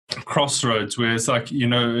crossroads where it's like,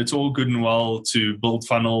 it's all good and well to build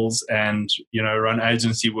funnels and, run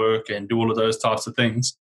agency work and do all of those types of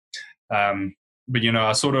things. But,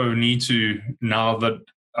 I sort of need to, now that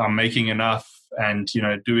I'm making enough and,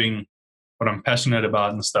 doing what I'm passionate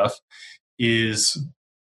about and stuff, is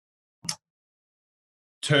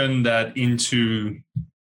turn that into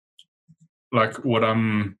like what I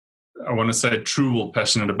want to say true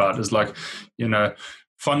passionate about, is like,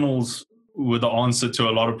 funnels were the answer to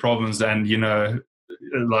a lot of problems, and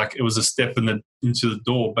like it was a step into the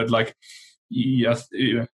door. But like,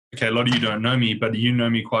 okay, a lot of you don't know me, but you know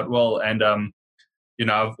me quite well, and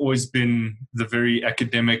I've always been the very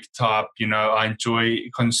academic type. I enjoy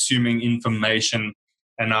consuming information,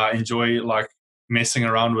 and I enjoy like messing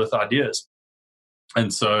around with ideas.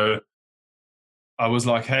 And so I was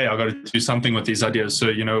like, hey, I got to do something with these ideas.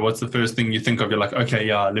 So what's the first thing you think of? You're like, okay,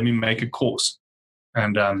 yeah, let me make a course.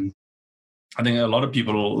 And I think a lot of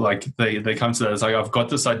people, like, they come to that as like, I've got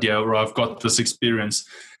this idea or I've got this experience,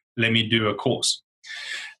 let me do a course.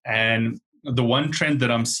 And the one trend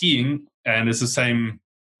that I'm seeing, and it's the same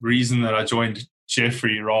reason that I joined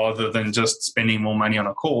Jeffrey rather than just spending more money on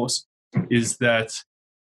a course, is that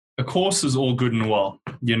a course is all good and well.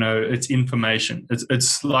 It's information.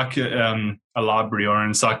 It's like a library or an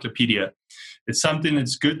encyclopedia. It's something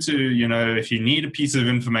that's good to, if you need a piece of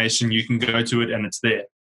information, you can go to it and it's there.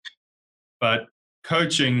 But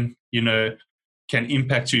coaching, can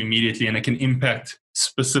impact you immediately, and it can impact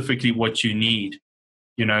specifically what you need.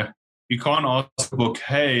 You can't ask a book,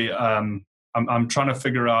 hey, I'm trying to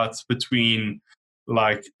figure out between,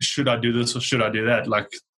 like, should I do this or should I do that? Like,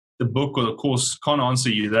 the book or the course can't answer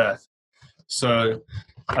you that. So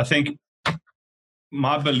I think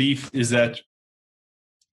my belief is that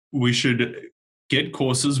we should get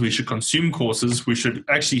courses, we should consume courses, we should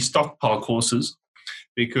actually stockpile courses,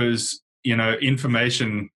 because,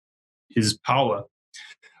 information is power.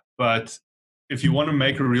 But if you want to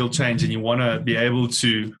make a real change and you want to be able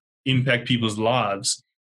to impact people's lives,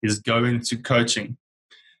 is go into coaching.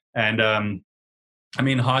 And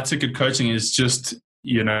high ticket coaching is just,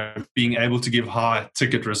 being able to give high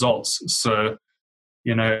ticket results. So,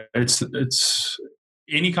 it's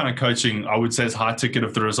any kind of coaching, I would say, is high ticket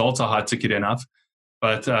if the results are high ticket enough.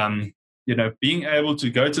 But, being able to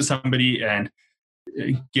go to somebody and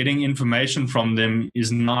getting information from them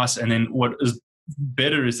is nice. And then what is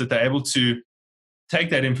better is that they're able to take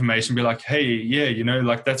that information, be like, hey, yeah,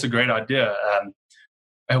 like, that's a great idea.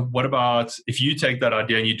 What about if you take that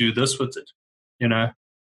idea and you do this with it,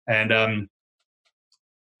 And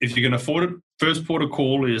if you can afford it, first port of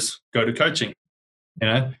call is go to coaching,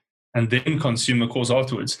 and then consume the course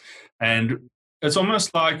afterwards. And it's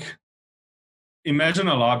almost like, imagine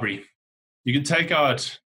a library. You can take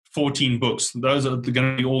out 14 books. Those are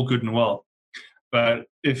going to be all good and well. But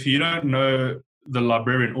if you don't know the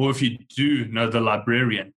librarian, or if you do know the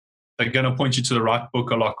librarian, they're going to point you to the right book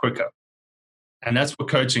a lot quicker. And that's what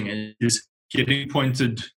coaching is getting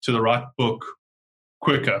pointed to the right book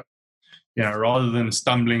quicker, rather than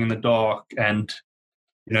stumbling in the dark and,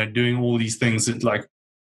 doing all these things that, like,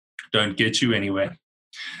 don't get you anywhere.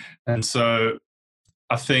 And so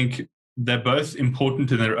I think they're both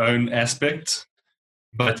important in their own aspects.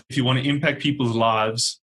 But if you want to impact people's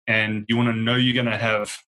lives and you want to know you're going to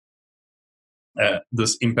have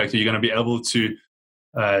this impact, or you're going to be able to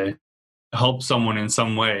help someone in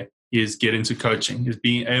some way, is get into coaching, is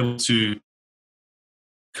being able to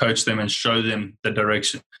coach them and show them the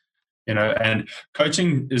direction, and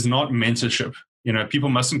coaching is not mentorship. People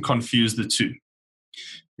mustn't confuse the two.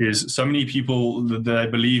 Is so many people that they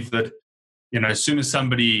believe that, as soon as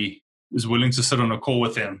somebody is willing to sit on a call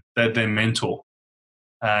with them, that their mentor.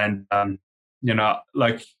 And,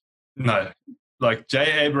 like, no, like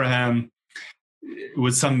Jay Abraham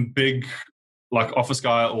was some big, like, office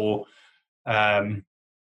guy, or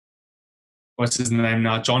what's his name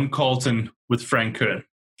now? John Colton with Frank Kern.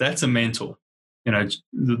 That's a mentor.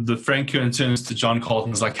 The Frank Kern turns to John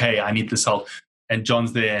Colton, is like, hey, I need this help. And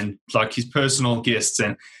John's there, and, like, his personal guests,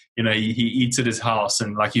 and, he eats at his house,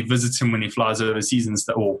 and, like, he visits him when he flies overseas and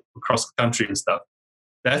stuff, or across the country and stuff.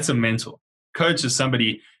 That's a mentor. Coach is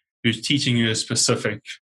somebody who's teaching you a specific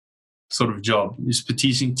sort of job. He's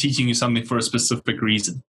teaching you something for a specific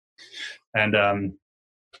reason. And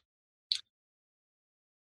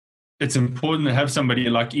it's important to have somebody,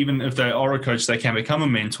 like, even if they are a coach, they can become a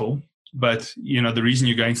mentor. But, the reason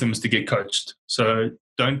you're going to them is to get coached. So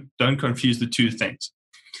don't confuse the two things.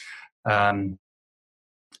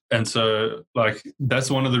 And so, like,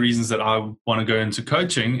 that's one of the reasons that I want to go into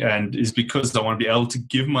coaching, and is because I want to be able to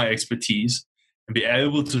give my expertise and be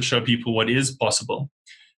able to show people what is possible.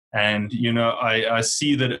 And, I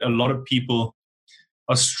see that a lot of people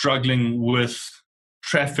are struggling with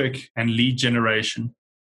traffic and lead generation,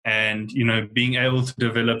 and, being able to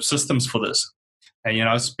develop systems for this. And,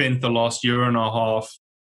 I spent the last year and a half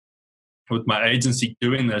with my agency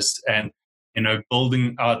doing this, and,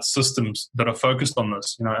 building out systems that are focused on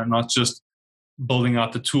this, and not just building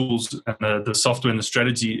out the tools and the software and the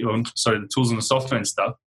strategy, the tools and the software and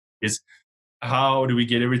stuff. Is how do we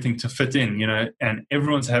get everything to fit in, and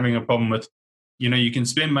everyone's having a problem with, you can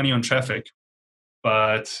spend money on traffic,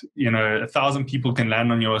 but, 1,000 people can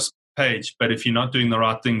land on your page. But if you're not doing the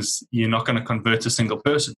right things, you're not going to convert a single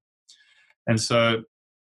person. And so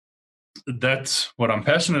that's what I'm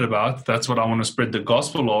passionate about. That's what I want to spread the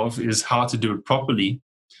gospel of, is how to do it properly.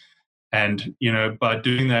 And, by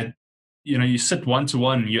doing that, you sit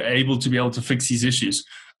one-to-one, you're able to fix these issues.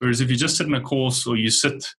 Whereas if you just sit in a course, or you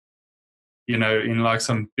sit, in, like,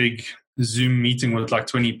 some big Zoom meeting with, like,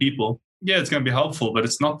 20 people, yeah, it's going to be helpful, but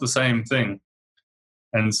it's not the same thing.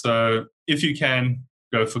 And so if you can,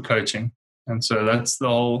 go for coaching. And so that's the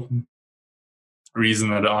whole reason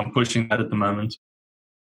that I'm pushing that at the moment.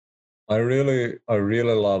 I really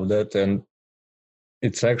love that. And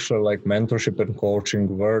it's actually, like, mentorship and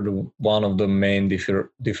coaching were one of the main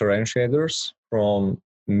differentiators from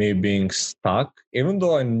me being stuck, even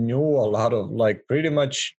though I knew a lot of, like, pretty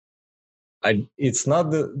much, it's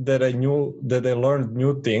not that I knew that I learned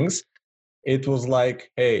new things, it was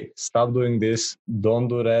like, hey, stop doing this, don't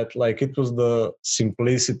do that. Like it was the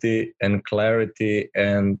simplicity and clarity,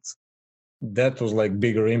 and that was like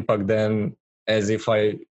bigger impact than as if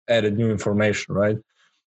I added new information, right?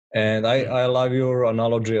 And I love your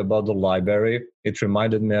analogy about the library. It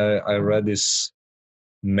reminded me, I read this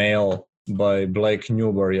mail by Blake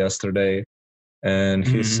Newber yesterday, and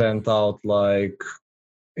he sent out like,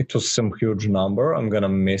 it was some huge number. I'm gonna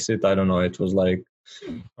miss it. I don't know. It was like,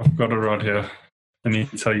 I've got it right here. I need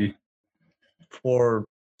to tell you. 4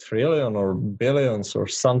 trillion or billions or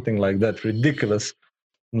something like that. Ridiculous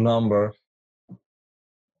number.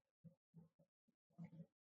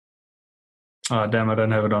 Oh, damn, I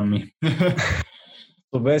don't have it on me.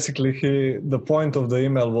 So basically, the point of the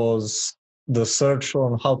email was the search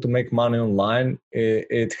on how to make money online.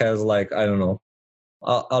 It has like, I don't know,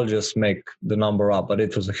 I'll just make the number up, but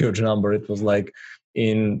it was a huge number. It was like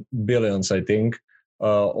in billions, I think,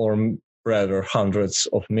 or rather hundreds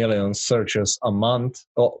of millions searches a month.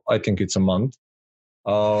 Oh, I think it's a month.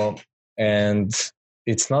 And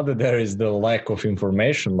it's not that there is the lack of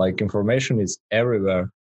information. Like information is everywhere.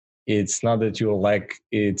 It's not that you lack,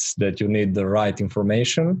 it's that you need the right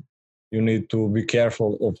information. You need to be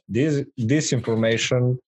careful of this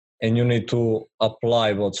information, and you need to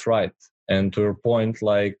apply what's right. And to your point,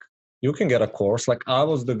 like you can get a course. Like I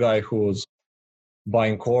was the guy who was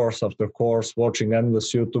buying course after course, watching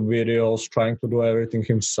endless YouTube videos, trying to do everything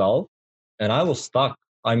himself. And I was stuck.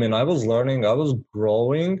 I mean, I was learning, I was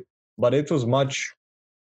growing, but it was much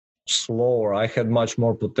slower. I had much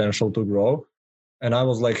more potential to grow. And I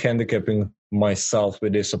was like handicapping myself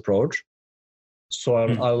with this approach. So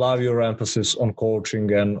I love your emphasis on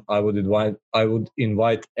coaching, and I would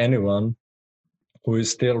invite anyone who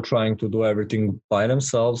is still trying to do everything by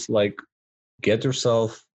themselves, like get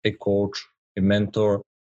yourself a coach, a mentor,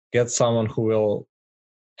 get someone who will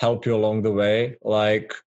help you along the way.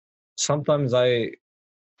 Like sometimes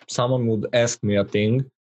someone would ask me a thing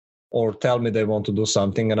or tell me they want to do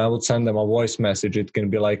something, and I would send them a voice message. It can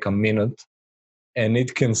be like a minute, and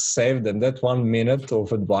it can save them. That 1 minute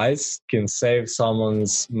of advice can save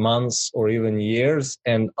someone's months or even years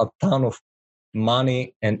and a ton of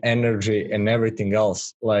money and energy and everything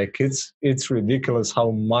else. Like it's ridiculous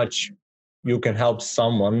how much you can help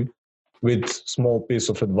someone with small piece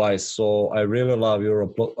of advice. So I really love your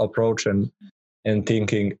approach and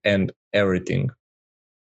thinking and everything.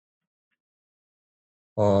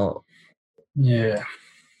 Yeah.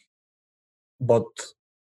 But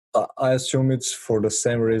I assume it's for the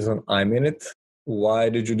same reason I'm in it. Why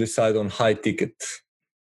did you decide on high ticket?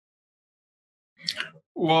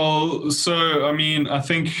 Well, so, I mean, I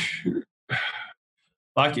think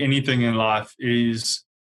like anything in life is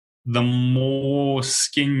the more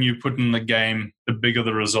skin you put in the game, the bigger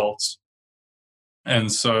the results.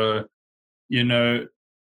 And so, you know,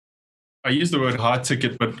 I use the word high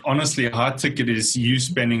ticket, but honestly, a high ticket is you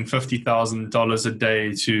spending $50,000 a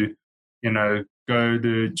day to, you know, go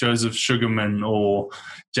to Joseph Sugarman or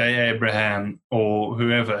Jay Abraham or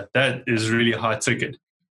whoever. That is really high ticket.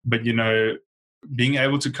 But, you know, being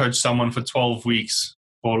able to coach someone for 12 weeks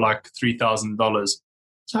for like $3,000, it's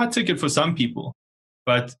a high ticket for some people.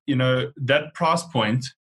 But, you know, that price point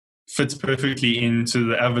fits perfectly into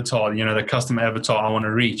the avatar, you know, the custom avatar I want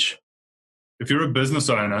to reach. If you're a business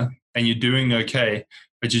owner and you're doing okay,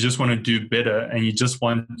 but you just want to do better and you just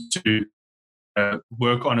want to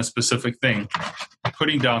work on a specific thing,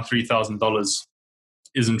 putting down $3,000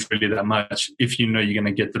 isn't really that much if you know you're going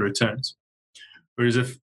to get the returns. Whereas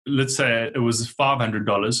if, let's say it was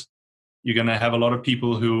 $500, you're going to have a lot of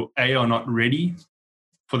people who are not ready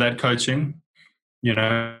for that coaching. You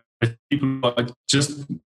know, people are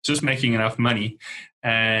just making enough money,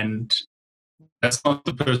 and that's not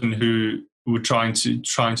the person who we're trying to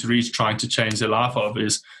reach, trying to change their life of.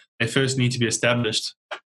 Is they first need to be established.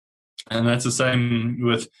 And that's the same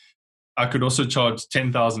with, I could also charge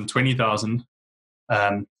 10,000, 20,000.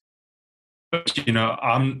 But, you know,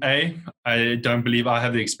 I don't believe I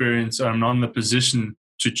have the experience, or I'm not in the position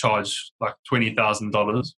to charge like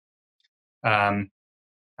 $20,000. And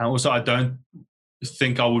also, I don't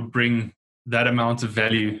think I would bring that amount of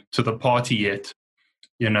value to the party yet.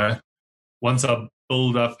 You know, once I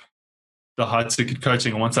build up the high ticket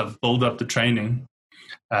coaching, and once I build up the training,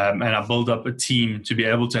 and I build up a team to be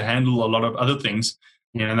able to handle a lot of other things,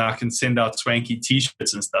 you know, and I can send out swanky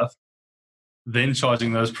t-shirts and stuff, then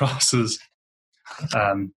charging those prices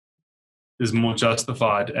is more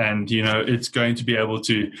justified. And, you know, it's going to be able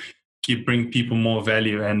to bring people more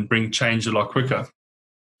value and bring change a lot quicker.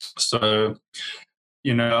 So,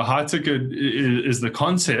 you know, a high ticket is the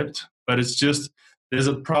concept, but it's just, there's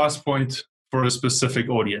a price point for a specific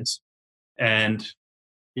audience. and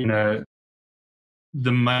the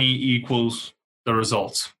money equals the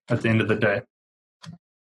results at the end of the day.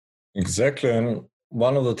 Exactly. And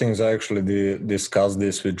one of the things I actually discussed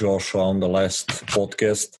this with Joshua on the last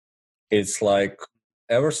podcast, it's like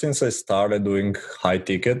ever since I started doing high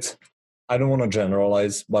tickets, I don't want to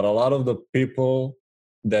generalize, but a lot of the people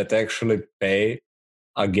that actually pay,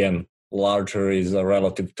 again, larger is a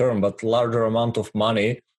relative term, but larger amount of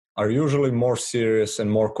money are usually more serious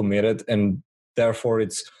and more committed, and therefore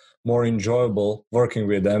it's more enjoyable working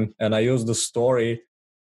with them. And I use the story,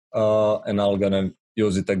 and I'm gonna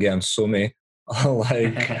use it again, sue me.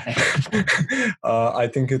 I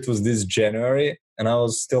think it was this January, and I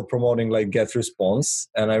was still promoting like GetResponse,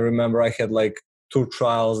 and I remember I had like 2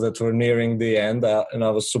 trials that were nearing the end, and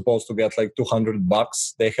I was supposed to get like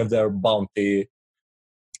 $200. They have their bounty,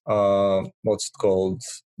 what's it called,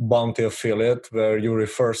 bounty affiliate, where you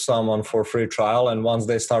refer someone for free trial, and once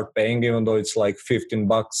they start paying, even though it's like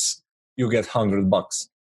 $15, you get $100.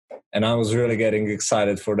 And I was really getting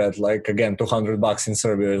excited for that. Like, again, $200 in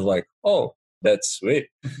Serbia is like, oh, that's sweet.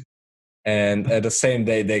 And at the same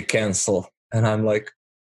day they cancel, and I'm like,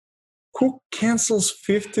 who cancels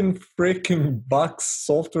 15 freaking bucks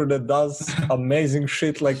software that does amazing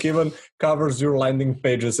shit, like even covers your landing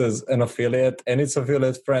pages as an affiliate, and it's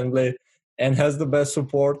affiliate friendly and has the best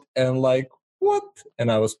support, and like, what?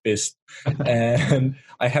 And I was pissed. And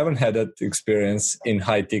I haven't had that experience in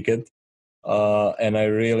high ticket, and I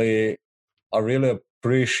really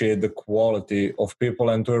appreciate the quality of people.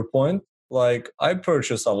 And to your point, like, I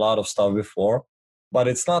purchased a lot of stuff before, but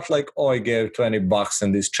it's not like, oh, I gave $20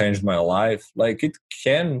 and this changed my life. Like, it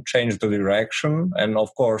can change the direction, and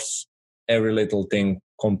of course every little thing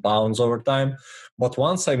compounds over time. But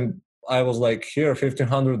once I was like, here,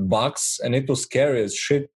 $1,500, and it was scary as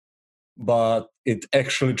shit, but it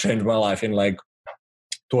actually changed my life in like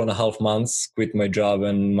 2.5 months. Quit my job,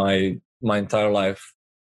 and my entire life,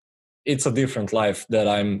 it's a different life that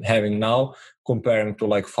I'm having now comparing to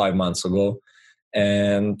like 5 months ago.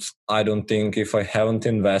 And I don't think, if I haven't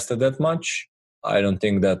invested that much, I don't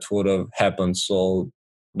think that would have happened. So,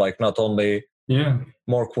 like, not only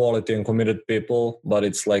more quality and committed people, but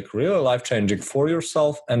it's like really life-changing for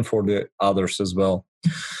yourself and for the others as well.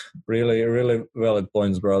 Really, really valid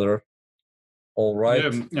points, brother. All right.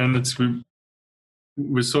 Yeah, and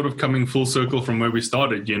we're sort of coming full circle from where we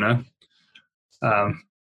started,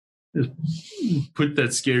 put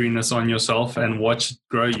that scariness on yourself and watch it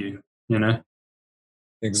grow you,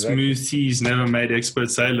 Exactly. Smooth seas never made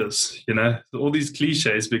expert sailors, all these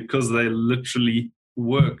cliches, because they literally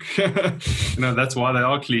work. That's why they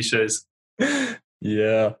are cliches.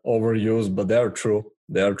 Yeah, overused, but they're true.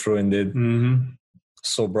 They are true indeed. Mm-hmm.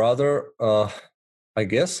 So, brother, I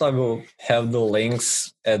guess I will have the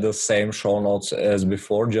links at the same show notes as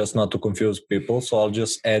before, just not to confuse people. So I'll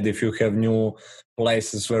just add, if you have new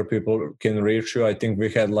places where people can reach you. I think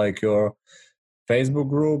we had like your Facebook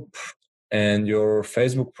group and your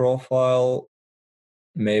Facebook profile,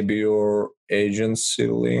 maybe your agency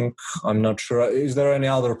link. I'm not sure. Is there any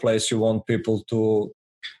other place you want people to?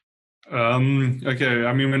 Okay.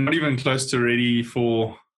 I mean, we're not even close to ready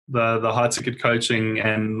for the high ticket coaching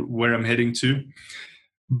and where I'm heading to.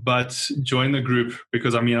 But join the group,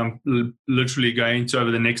 because I'm literally going to,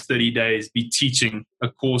 over the next 30 days, be teaching a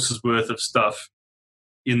course's worth of stuff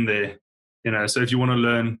in there. So if you want to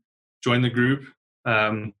learn, join the group.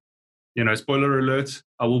 Spoiler alert,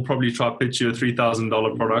 I will probably try to pitch you a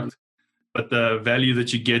 $3,000 product, but the value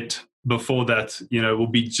that you get before that, will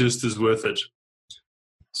be just as worth it.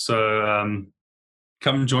 So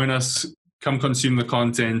come join us, come consume the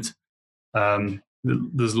content.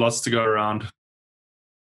 There's lots to go around.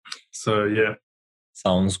 So, yeah.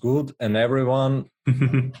 Sounds good. And everyone,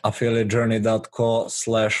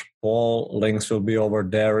 affiliatejourney.co/Paul. Links will be over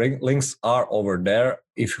there. Links are over there.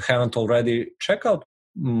 If you haven't already, check out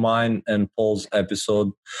mine and Paul's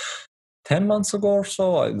episode 10 months ago or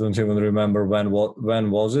so. I don't even remember when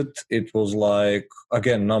was it. It was like,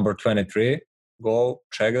 again, number 23. Go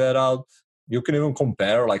check that out. You can even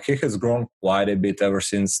compare. Like, he has grown quite a bit ever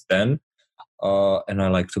since then. And I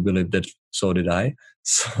like to believe that so did I.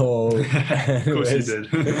 So anyways, of course you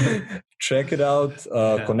did. Check it out,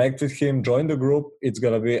 connect with him, join the group. It's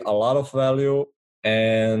going to be a lot of value.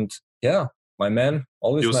 And yeah, my man,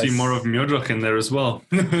 always You'll nice. see more of Miodrag in there as well.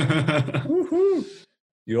 Woohoo.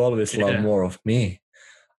 You always love more of me.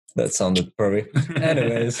 That sounded perfect.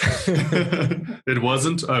 Anyways. It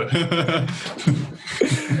wasn't? Oh.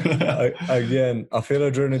 Again,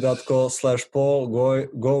 affiliatejourney.co/Paul.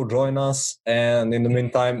 Go join us. And in the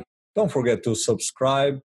meantime, don't forget to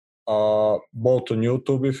subscribe, both on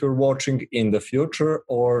YouTube if you're watching in the future,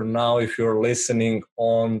 or now if you're listening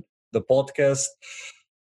on the podcast.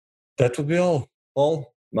 That would be all.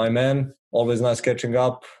 Paul, my man, always nice catching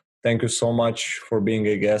up. Thank you so much for being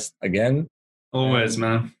a guest again. Always,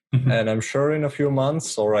 man. And I'm sure in a few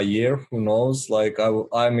months or a year, who knows, like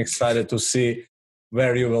I'm excited to see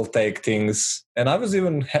where you will take things. And I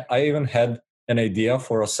even had an idea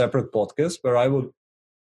for a separate podcast where I would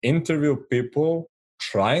interview people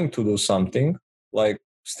trying to do something, like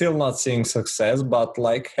still not seeing success, but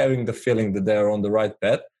like having the feeling that they're on the right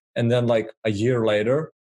path. And then like a year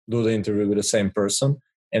later, do the interview with the same person.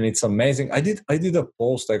 And it's amazing. I did a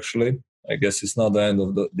post actually. I guess it's not the end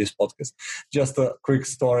of this podcast. Just a quick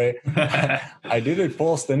story. I did a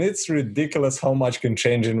post, and it's ridiculous how much can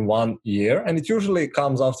change in 1 year. And it usually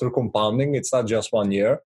comes after compounding. It's not just 1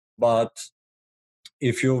 year. But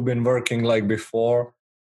if you've been working like before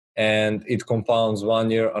and it compounds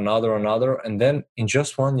 1 year, another, and then in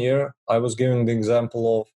just 1 year, I was giving the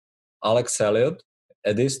example of Alex Elliott.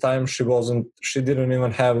 At this time, she didn't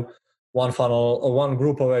even have one funnel or one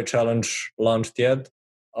group away challenge launched yet.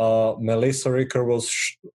 Melissa Ricker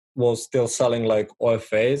was still selling like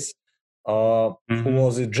OFAs. Who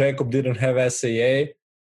was it? Jacob didn't have SAA.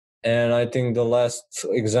 And I think the last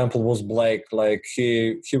example was Blake. Like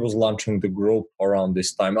he was launching the group around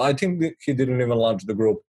this time. I think he didn't even launch the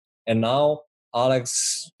group. And now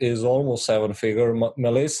Alex is almost 7-figure.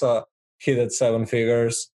 Melissa hit at 7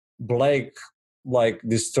 figures. Blake like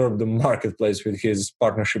disturbed the marketplace with his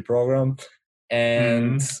partnership program.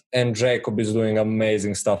 And Jacob is doing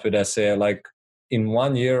amazing stuff with SAA. Like in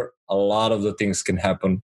 1 year, a lot of the things can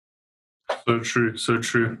happen. So true.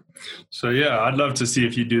 So yeah, I'd love to see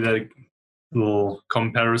if you do that little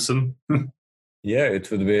comparison. Yeah, it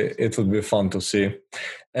would be fun to see.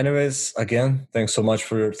 Anyways, again, thanks so much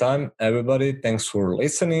for your time, everybody. Thanks for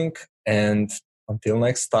listening, and until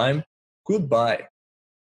next time, goodbye.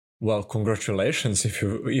 Well, congratulations if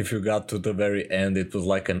you got to the very end. It was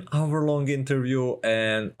like an hour-long interview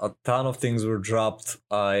and a ton of things were dropped.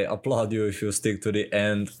 I applaud you if you stick to the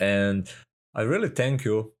end, and I really thank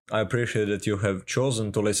you. I appreciate that you have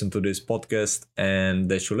chosen to listen to this podcast and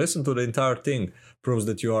that you listen to the entire thing. Proves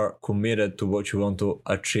that you are committed to what you want to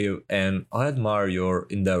achieve, and I admire your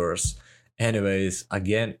endeavors. Anyways,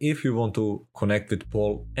 again, if you want to connect with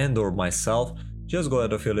Paul and or myself, just go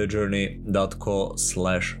at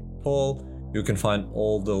affiliatejourney.co/Paul. You can find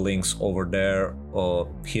all the links over there,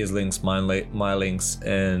 his links, my links,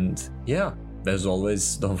 and yeah, as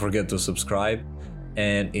always, don't forget to subscribe.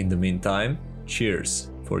 And in the meantime,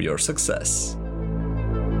 cheers for your success.